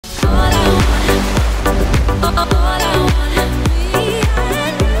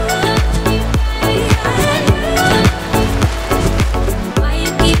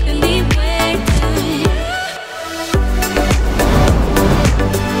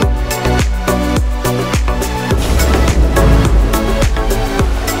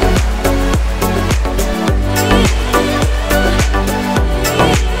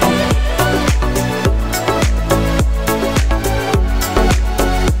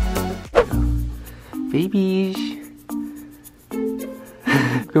Babies.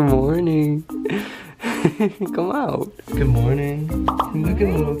 Good morning. Come out. Good morning. You're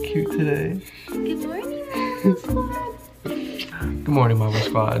looking a little cute today. Good morning, Marble Squad. Good morning, Marble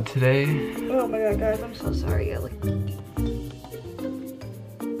Squad. Today. Oh my god, guys, I'm so sorry.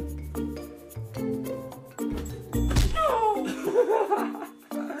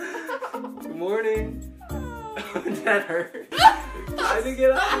 Good morning. That hurt. Trying to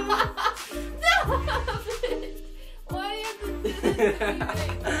get up. No! Why do you have to do this?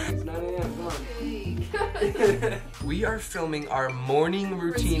 It's 9 a.m. Come on. We are filming our morning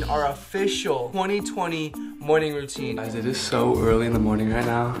routine, our official 2020 morning routine. Guys, it is so early in the morning right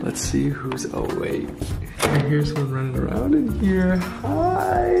now. Let's see who's awake. I hear someone running around in here.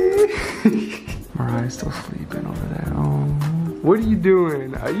 Hi. Mariah's still sleeping over there. Oh. What are you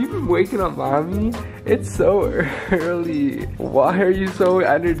doing? Are you waking up mommy? It's so early. Why are you so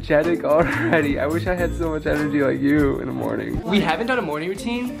energetic already? I wish I had so much energy like you in the morning. We haven't done a morning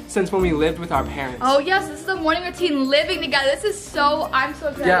routine since when we lived with our parents. Oh yes, this is the morning routine, living together. This is so, I'm so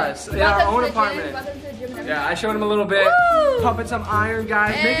excited. Yes, in our own apartment. Yeah, I showed him a little bit. Woo! Pumping some iron,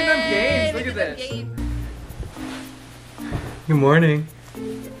 guys. Hey, making them games. Look at this. Good morning.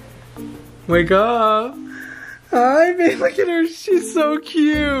 Wake up. Hi, babe. Look at her. She's so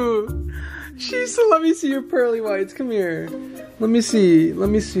cute. She's so. Let me see your pearly whites. Come here. Let me see. Let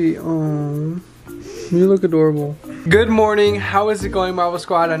me see. Oh, you look adorable. Good morning. How is it going, Marble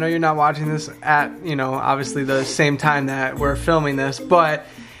Squad? I know you're not watching this at, you know, obviously the same time that we're filming this, but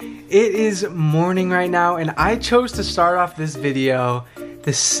it is morning right now, and I chose to start off this video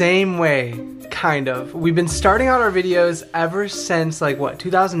the same way. Kind of. We've been starting out our videos ever since, like, what,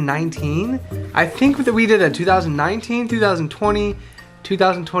 2019? I think that we did a 2019, 2020,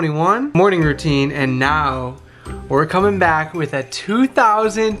 2021 morning routine, and now we're coming back with a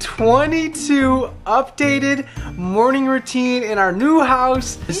 2022 updated morning routine in our new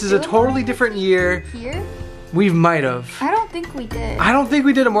house. This is a totally different year. Here? We might have. I don't think we did. I don't think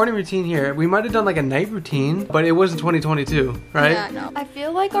we did a morning routine here. We might have done like a night routine, but it wasn't 2022, right? Yeah, no. I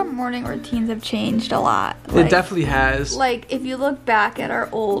feel like our morning routines have changed a lot. It definitely has. Like, if you look back at our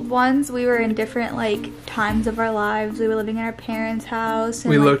old ones, we were in different, like, times of our lives. We were living in our parents' house. And,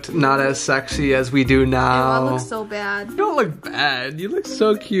 we like, looked not as sexy as we do now. I look so bad. You don't look bad. You look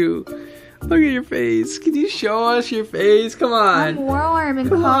so cute. Look at your face. Can you show us your face? Come on. I'm warm and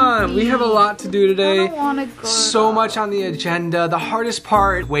Come on. We have a lot to do today. I don't want to go. So much on the agenda. The hardest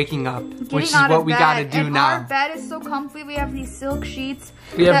part, waking up, which is what we gotta do now. Our bed is so comfy. We have these silk sheets.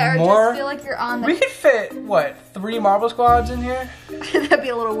 We have more. Just feel like you're on the. We could fit, what, 3 Marble Squads in here? That'd be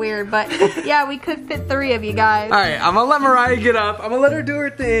a little weird, but yeah, we could fit 3 of you guys. All right, I'm gonna let Mariah get up. I'm gonna let her do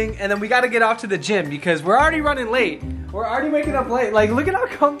her thing, and then we gotta get off to the gym because we're already running late. We're already waking up late. Like, look at how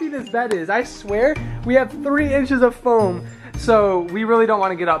comfy this bed is. I swear, we have 3 inches of foam. So we really don't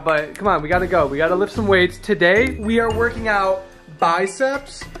want to get up, but come on, we gotta go. We gotta lift some weights. Today, we are working out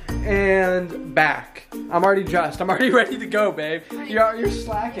biceps and back. I'm already dressed. I'm already ready to go, babe. You're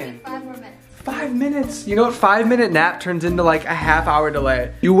slacking. 5 more minutes. 5 minutes. You know what? 5-minute nap turns into like a half-hour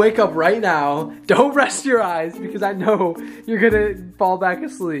delay. You wake up right now. Don't rest your eyes because I know you're gonna fall back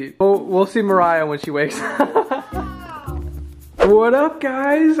asleep. We'll see Mariah when she wakes up. What up,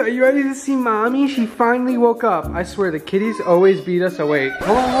 guys? Are you ready to see mommy? She finally woke up. I swear, the kitties always beat us awake.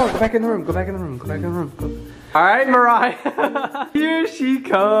 Hold on, go back in the room. Go back in the room. Go back in the room. Go. All right, Mariah. Here she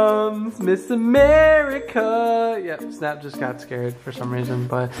comes, Miss America. Yep, Snap just got scared for some reason,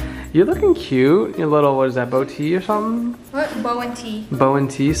 but you're looking cute. Your little, what is that, bow tee or something? What? Bow and tee. Bow and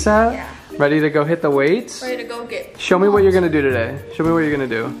tee set? Yeah. Ready to go hit the weights? Ready to go get. Show me what you're gonna do today. Show me what you're gonna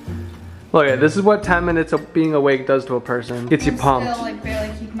do. Look at this is what 10 minutes of being awake does to a person. Gets you pumped. I still like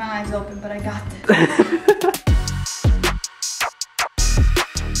barely keep my eyes open, but I got this.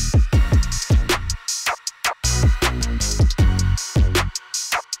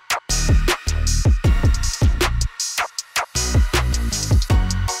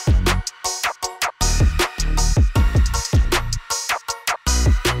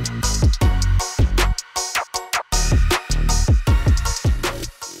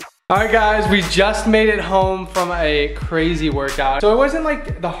 All right, guys, we just made it home from a crazy workout. So it wasn't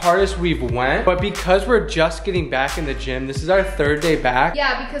like the hardest we've went, but because we're just getting back in the gym, this is our 3rd day back.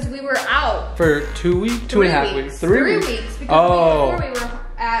 Yeah, because we were out. For 2 weeks? 2.5 weeks. 3 weeks. Because before we were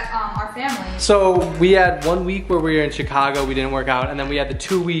at our our family. So we had 1 week where we were in Chicago, we didn't work out, and then we had the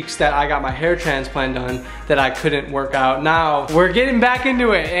 2 weeks that I got my hair transplant done that I couldn't work out. Now we're getting back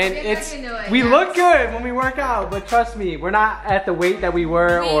into it, and we look good when we work out, but trust me, we're not at the weight that we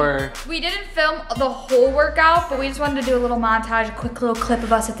were. We didn't film the whole workout, but we just wanted to do a little montage, a quick little clip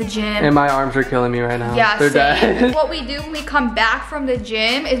of us at the gym. And my arms are killing me right now. Yeah, they're dead. What we do when we come back from the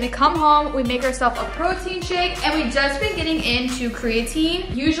gym is we come home, we make ourselves a protein shake, and we've just been getting into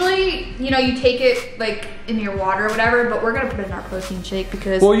creatine. Usually, you know, you take it like in your water or whatever, but we're gonna put it in our protein shake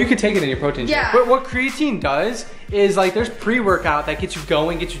because... Well, you could take it in your protein shake. Yeah. But what creatine does is like there's pre-workout that gets you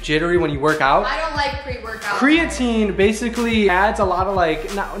going, gets you jittery when you work out. I don't like pre-workout. Creatine basically adds a lot of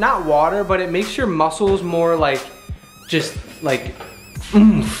like, not water, but it makes your muscles more like, just like,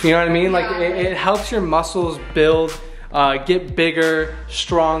 oomph, you know what I mean? Yeah. Like it helps your muscles build, get bigger,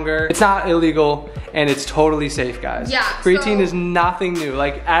 stronger. It's not illegal and it's totally safe, guys. Yeah. Creatine is nothing new.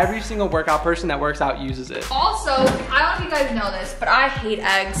 Like every single workout person that works out uses it. Also, I don't know if you guys know this, but I hate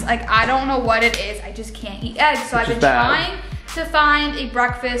eggs. Like I don't know what it is. I just can't eat eggs. So I've been trying to find a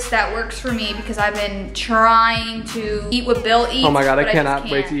breakfast that works for me because I've been trying to eat what Bill eats. Oh my God, I cannot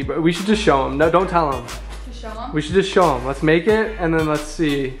wait to eat. But we should just show him. No, don't tell him. We should just show them. Let's make it and then let's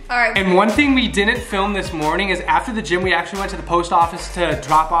see. All right. And one thing we didn't film this morning is after the gym, we actually went to the post office to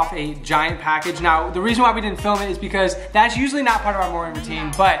drop off a giant package. Now, the reason why we didn't film it is because that's usually not part of our morning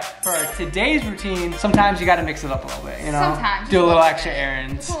routine, but for today's routine, sometimes you gotta mix it up a little bit, you know? Sometimes. Do a little extra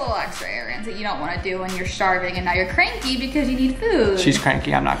errands. A little extra errands that you don't wanna do when you're starving and now you're cranky because you need food. She's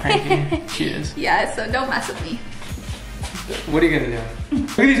cranky, I'm not cranky. She is. Yeah, so don't mess with me. What are you gonna do?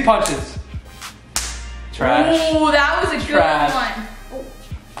 Look at these punches. Trash. Oh, that was a good one.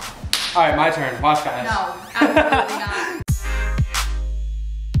 Oh. All right, my turn. Watch, guys. No, absolutely not.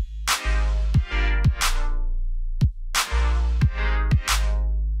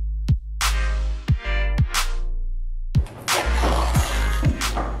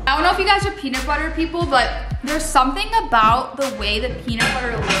 I don't know if you guys are peanut butter people, but there's something about the way that peanut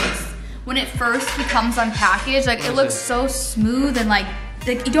butter looks when it first becomes unpackaged. Like it looks so smooth and like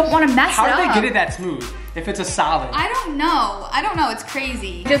you don't want to mess it up. How did they get it that smooth if it's a solid? I don't know. I don't know. It's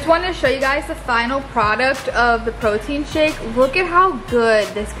crazy. Just wanted to show you guys the final product of the protein shake. Look at how good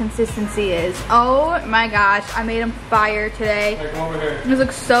this consistency is. Oh my gosh. I made them fire today. Like, come over here. This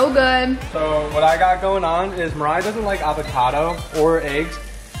looks so good. So what I got going on is Mariah doesn't like avocado or eggs.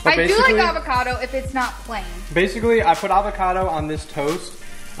 I do like avocado if it's not plain. Basically, I put avocado on this toast.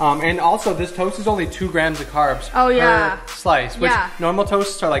 And also, this toast is only 2 grams of carbs per slice, which normal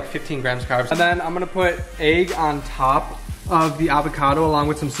toasts are like 15 grams of carbs. And then I'm gonna put egg on top of the avocado along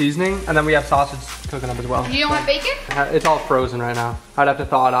with some seasoning, and then we have sausage cooking up as well. You don't want bacon? It's all frozen right now. I'd have to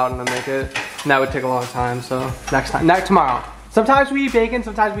thaw it out and then make it, and that would take a long time, so tomorrow. Sometimes we eat bacon,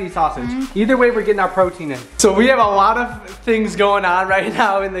 sometimes we eat sausage. Either way, we're getting our protein in. So we have a lot of things going on right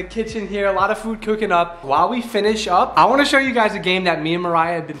now in the kitchen here, a lot of food cooking up. While we finish up, I wanna show you guys a game that me and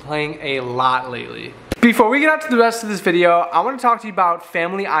Mariah have been playing a lot lately. Before we get out to the rest of this video, I want to talk to you about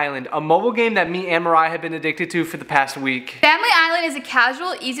Family Island, a mobile game that me and Mariah have been addicted to for the past week. Family Island is a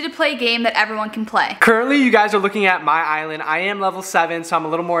casual, easy to play game that everyone can play. Currently, you guys are looking at my island. I am level 7, so I'm a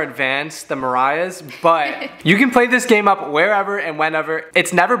little more advanced than Mariah's, but you can play this game up wherever and whenever.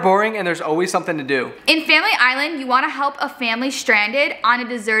 It's never boring and there's always something to do. In Family Island, you want to help a family stranded on a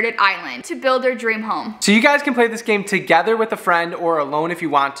deserted island to build their dream home. So you guys can play this game together with a friend or alone if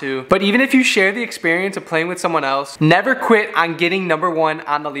you want to, but even if you share the experience of playing with someone else, never quit on getting #1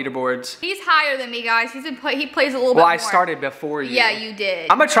 on the leaderboards. He's higher than me, guys. He plays a little bit more. Well, I started before you. Yeah, you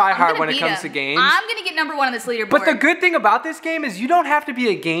did. I'm gonna try hard when it comes to games. I'm gonna get #1 on this leaderboard. But the good thing about this game is you don't have to be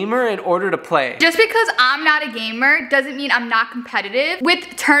a gamer in order to play. Just because I'm not a gamer doesn't mean I'm not competitive.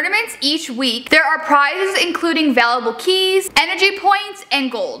 With tournaments each week, there are prizes including valuable keys, energy points, and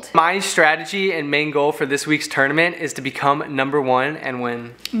gold. My strategy and main goal for this week's tournament is to become #1 and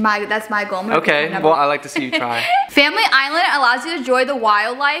win. That's my goal. Okay, well, I like to see you try. Family Island allows you to enjoy the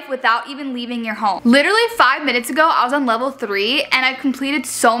wildlife without even leaving your home. Literally 5 minutes ago, I was on level 3 and I've completed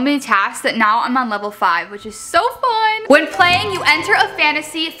so many tasks that now I'm on level 5, which is so fun. When playing, you enter a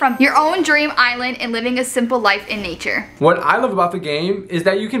fantasy from your own dream island and living a simple life in nature. What I love about the game is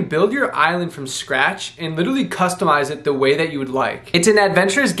that you can build your island from scratch and literally customize it the way that you would like. It's an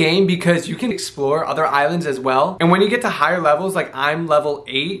adventurous game because you can explore other islands as well. And when you get to higher levels, like I'm level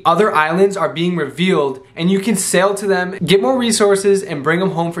 8, other islands are being revealed and you can sail to them, get more resources, and bring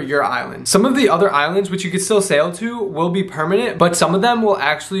them home for your island. Some of the other islands which you can still sail to will be permanent, but some of them will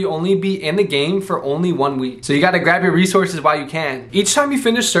actually only be in the game for only 1 week. So you gotta grab your resources while you can. Each time you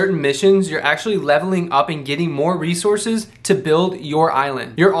finish certain missions, you're actually leveling up and getting more resources to to build your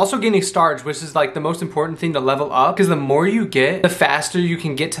island. You're also getting stars, which is like the most important thing to level up, because the more you get, the faster you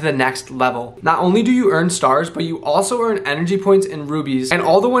can get to the next level. Not only do you earn stars, but you also earn energy points and rubies. And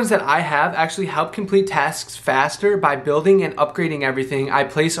all the ones that I have actually help complete tasks faster by building and upgrading everything I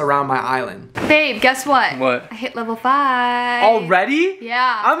place around my island. Babe, guess what? What? I hit level 5. Already?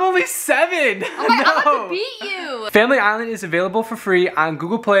 Yeah. I'm only 7. Oh my, I'm about to beat you. Family Island is available for free on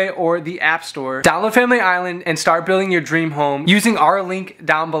Google Play or the App Store. Download Family Island and start building your dream home using our link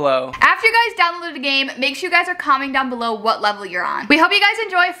down below. After you guys download the game, make sure you guys are commenting down below what level you're on. We hope you guys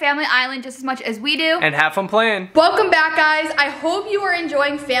enjoy Family Island just as much as we do. And have fun playing. Welcome back, guys. I hope you are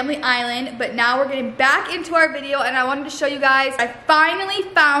enjoying Family Island, but now we're getting back into our video, and I wanted to show you guys, I finally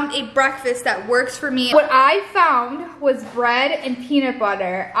found a breakfast that works for me. What I found was bread and peanut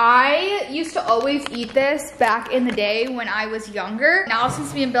butter. I used to always eat this back in the day when I was younger. Now,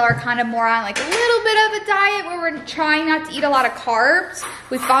 since me and Bill are kind of more on like a little bit of a diet where we're trying not to eat a lot of carbs,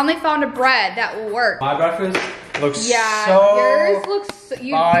 we finally found a bread that will work. My breakfast looks so yours looks,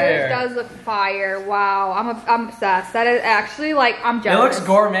 yours does look fire. Wow, I'm obsessed. That is actually like, I'm jealous. It looks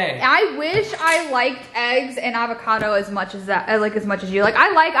gourmet. I wish I liked eggs and avocado as much as that, like as much as you. Like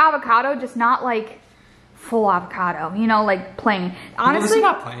I like avocado, just not like full avocado, you know, like plain. Honestly,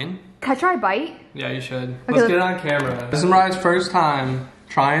 well, this is not plain. Can I try a bite? Yeah, you should. Okay, let's get it on camera. This is Mariah's first time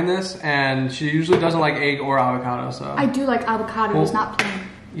trying this, and she usually doesn't like egg or avocado, so. I do like avocado, well, it's not plain.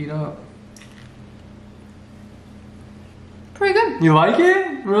 Eat up. Pretty good. You like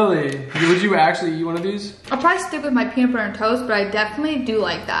it? Really? Would you actually eat one of these? I'll probably stick with my peanut butter and toast, but I definitely do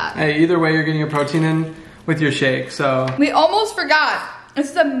like that. Hey, either way, you're getting a protein in with your shake, so. We almost forgot. This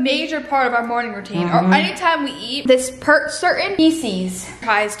is a major part of our morning routine, or anytime we eat, this certain species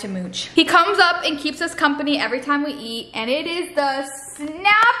tries to mooch. He comes up and keeps us company every time we eat, and it is the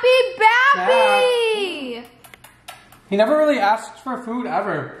Snappy Bappy! He never really asks for food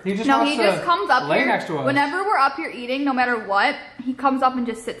ever. He just wants to comes up lay here. next to us. Whenever we're up here eating, no matter what, he comes up and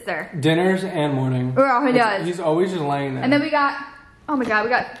just sits there. Dinners and morning. Oh, he does. He's always just laying there. And then we got, oh my god, we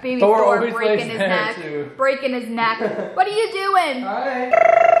got baby Thor breaking his neck. Breaking his neck. What are you doing? Hi.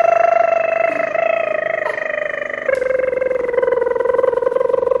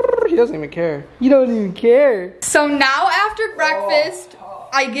 He doesn't even care. You don't even care. So now after breakfast,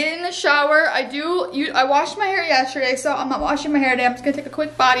 I get in the shower. I washed my hair yesterday, so I'm not washing my hair today. I'm just gonna take a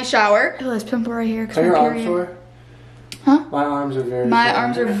quick body shower. Look at this pimple right here. Are your arms sore? Huh? My arms are very sore. My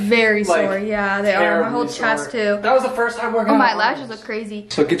arms are very sore. Yeah, they are. My whole chest too. That was the first time working out. Oh, my lashes look crazy.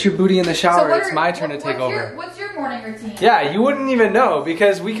 So get your booty in the shower. It's my turn to take over. What's your morning routine? Yeah, you wouldn't even know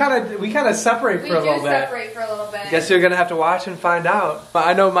because we kind of separate for a little bit. We do separate for a little bit. Guess you're gonna have to watch and find out. But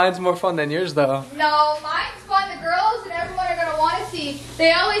I know mine's more fun than yours though. No, mine's fun. The girls and everyone are gonna want to see.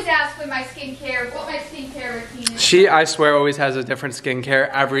 They always ask what my skincare routine is. She, I swear, always has a different skincare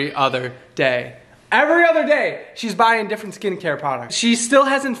every other day. Every other day, she's buying different skincare products. She still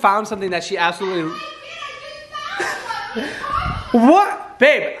hasn't found something that she absolutely... What?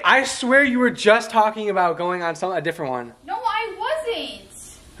 Babe, I swear you were just talking about going on a different one. No, I wasn't.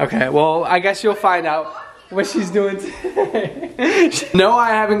 Okay, well, I guess you'll find out what she's doing today. No,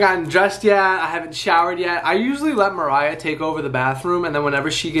 I haven't gotten dressed yet. I haven't showered yet. I usually let Mariah take over the bathroom, and then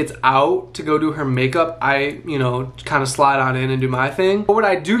whenever she gets out to go do her makeup, I, you know, kind of slide on in and do my thing. But what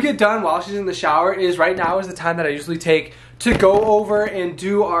I do get done while she's in the shower is right now is the time that I usually take to go over and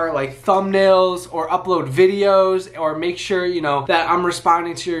do our like thumbnails or upload videos or make sure, you know, that I'm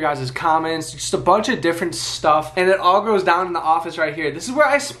responding to your guys' comments, just a bunch of different stuff. And it all goes down in the office right here. This is where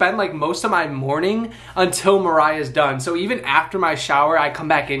I spend like most of my morning until Mariah's done. So even after my shower, I come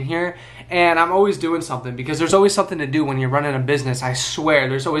back in here and I'm always doing something because there's always something to do when you're running a business. I swear,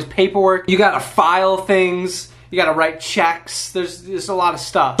 there's always paperwork. You gotta file things. You gotta write checks. There's a lot of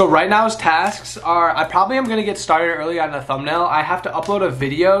stuff. So right now's tasks are, I probably am gonna get started early on the thumbnail. I have to upload a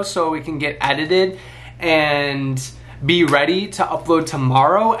video so it can get edited and be ready to upload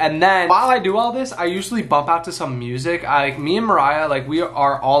tomorrow. And then while I do all this, I usually bump out to some music. Like me and Mariah, like we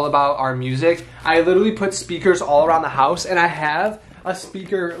are all about our music. I literally put speakers all around the house and I have a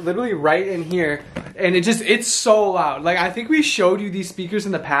speaker literally right in here and it's so loud. Like I think we showed you these speakers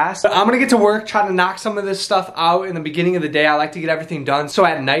in the past, but I'm gonna get to work trying to knock some of this stuff out in the beginning of the day. I like to get everything done. So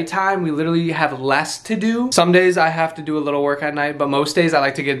at nighttime, we literally have less to do. Some days I have to do a little work at night, but most days I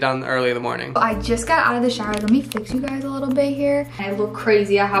like to get it done early in the morning. I just got out of the shower. Let me fix you guys a little bit here. I look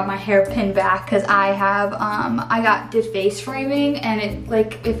crazy. I have my hair pinned back because I did face framing and it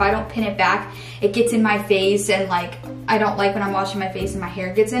like, if I don't pin it back, it gets in my face and like, I don't like when I'm washing my face and my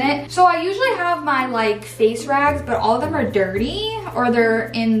hair gets in it. So I usually have my like face rags, but all of them are dirty or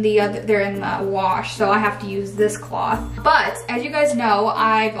they're in the wash, so I have to use this cloth. But as you guys know,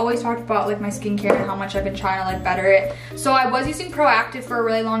 I've always talked about like my skincare and how much I've been trying to like better it. So I was using Proactive for a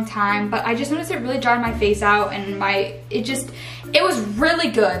really long time, but I just noticed it really dried my face out, and it was really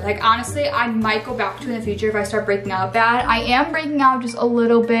good. Like honestly, I might go back to it in the future if I start breaking out bad. I am breaking out just a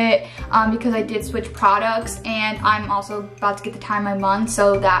little bit because I did switch products, and I'm also about to get the time of my month,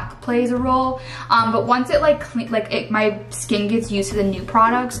 so that plays a role. But once it my skin gets used to the new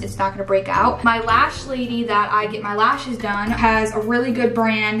products, it's not gonna break out. My lash lady that I get my lashes done has a really good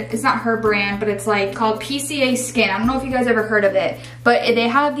brand. It's not her brand, but it's like called PCA Skin. I don't know if you guys ever heard of it, but they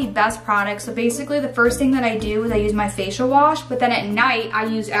have the best products. So basically the first thing that I do is I use my facial wash, but then at night I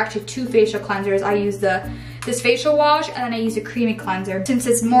use actually 2 facial cleansers. I use this facial wash, and then I use a creamy cleanser. Since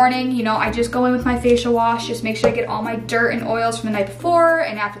it's morning, you know, I just go in with my facial wash, just make sure I get all my dirt and oils from the night before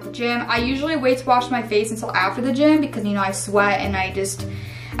and after the gym. I usually wait to wash my face until after the gym because, you know, I sweat and I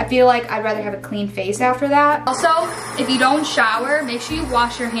feel like I'd rather have a clean face after that. Also, if you don't shower, make sure you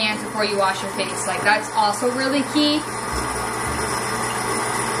wash your hands before you wash your face. Like, that's also really key.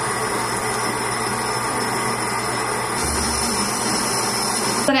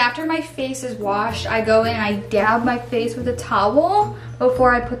 But after my face is washed, I go in and I dab my face with a towel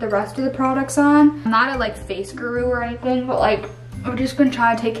before I put the rest of the products on. I'm not a like face guru or anything, but like I've just been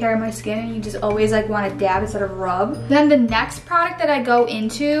trying to take care of my skin, and you just always like want to dab instead of rub. Then the next product that I go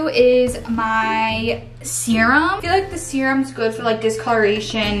into is my serum. I feel like the serum's good for like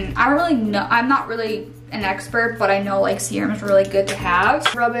discoloration. I don't really know, I'm not really an expert, but I know like serum is really good to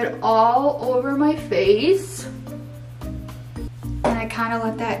have. Rub it all over my face. And I kind of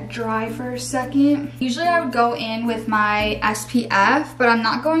let that dry for a second. Usually I would go in with my SPF, but I'm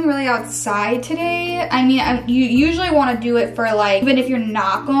not going really outside today. I mean, you usually want to do it for like, even if you're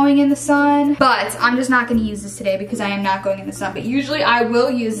not going in the sun, but I'm just not going to use this today because I am not going in the sun. But usually I will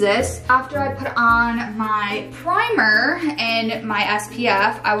use this. After I put on my primer and my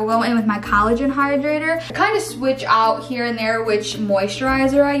SPF, I will go in with my collagen hydrator. I kind of switch out here and there which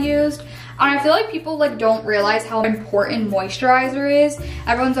moisturizer I used. And I feel like people like don't realize how important moisturizer is.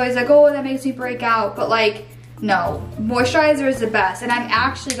 Everyone's always like, oh, that makes me break out. But like, no, moisturizer is the best. And I'm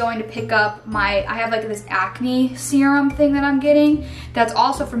actually going to pick up I have like this acne serum thing that I'm getting. That's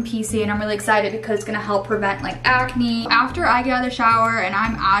also from PC, and I'm really excited because it's gonna help prevent like acne. After I get out of the shower and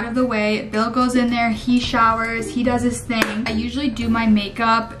I'm out of the way, Bill goes in there, he showers, he does his thing. I usually do my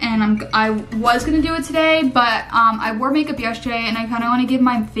makeup, and I was gonna do it today, but I wore makeup yesterday, and I kind of want to give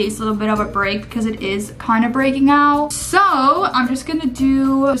my face a little bit of a break because it is kind of breaking out. So I'm just gonna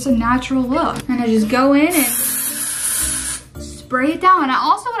do just a natural look, and I just go in and spray it down. And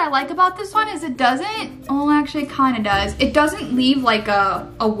also what I like about this one is it doesn't, well actually it kind of does, it doesn't leave like a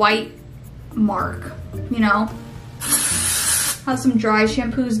white mark, you know? How some dry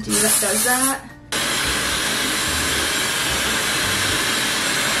shampoos does that.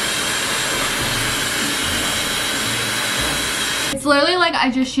 It's literally like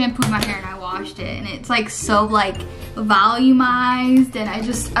I just shampooed my hair and I washed it, and it's like so like volumized, and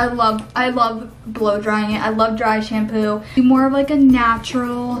I love blow drying it. I love dry shampoo. More of like a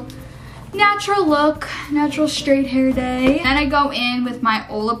natural look, natural straight hair day. Then I go in with my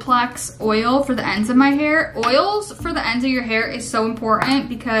Olaplex oil for the ends of my hair. Oils for the ends of your hair is so important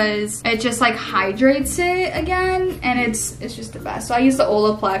because it just like hydrates it again, and it's just the best. So I use the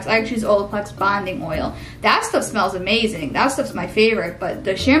Olaplex. I actually use Olaplex bonding oil. That stuff smells amazing. That stuff's my favorite, but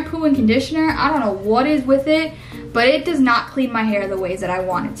the shampoo and conditioner, I don't know what is with it, but it does not clean my hair the ways that I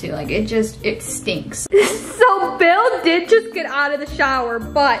want it to. Like it stinks. So Bill did just get out of the shower,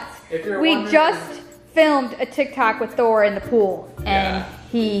 but we just filmed a TikTok with Thor in the pool, and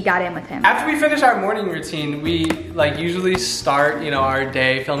he got in with him. After we finish our morning routine, we like usually start, you know, our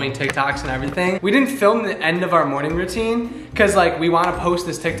day filming TikToks and everything. We didn't film the end of our morning routine because like we want to post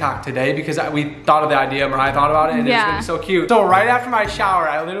this TikTok today because we thought of the idea, Mariah thought about it, and it's gonna be so cute. So right after my shower,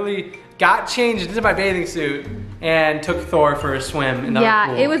 I literally got changed into my bathing suit and took Thor for a swim in the pool.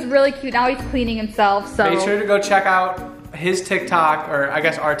 Yeah, it was really cute. Now he's cleaning himself, so. Make sure to go check out his TikTok, or I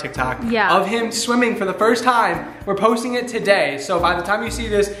guess our TikTok, of him swimming for the first time. We're posting it today, so by the time you see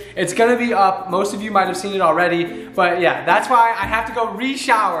this, it's gonna be up. Most of you might have seen it already, but yeah, that's why I have to go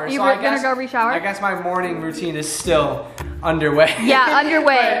re-shower. You're gonna go re-shower? I guess my morning routine is still underway. Yeah,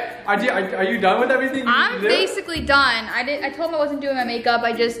 underway. Are you done with everything? I'm basically done. I told him I wasn't doing my makeup.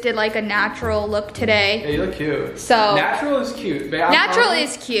 I just did like a natural look today. Yeah, you look cute. So natural is cute. Natural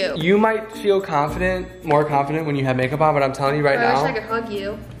is cute. You might feel more confident when you have makeup on, but I'm telling you right now. I wish I could hug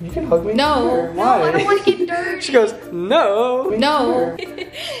you. You can hug me. No, sure. no, I don't want to get dirty. scared. She goes, no. No.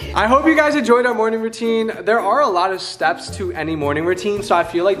 I hope you guys enjoyed our morning routine. There are a lot of steps to any morning routine, so I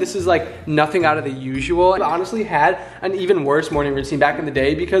feel like this is like nothing out of the usual. I honestly had an even worse morning routine back in the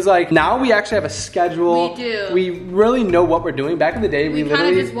day because like now we actually have a schedule. We do. We really know what we're doing. Back in the day, we kind of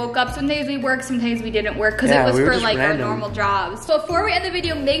literally just woke up. Some days we worked, some days we didn't work because it was for like random. our normal jobs. So before we end the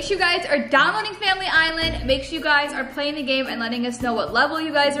video, make sure you guys are downloading Family Island. Make sure you guys are playing the game and letting us know what level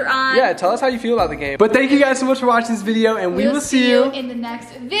you guys are on. Yeah, tell us how you feel about the game. But thank you guys so much for watching this video, and we will see you in the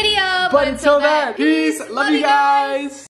next video. But until then, peace. Love you guys.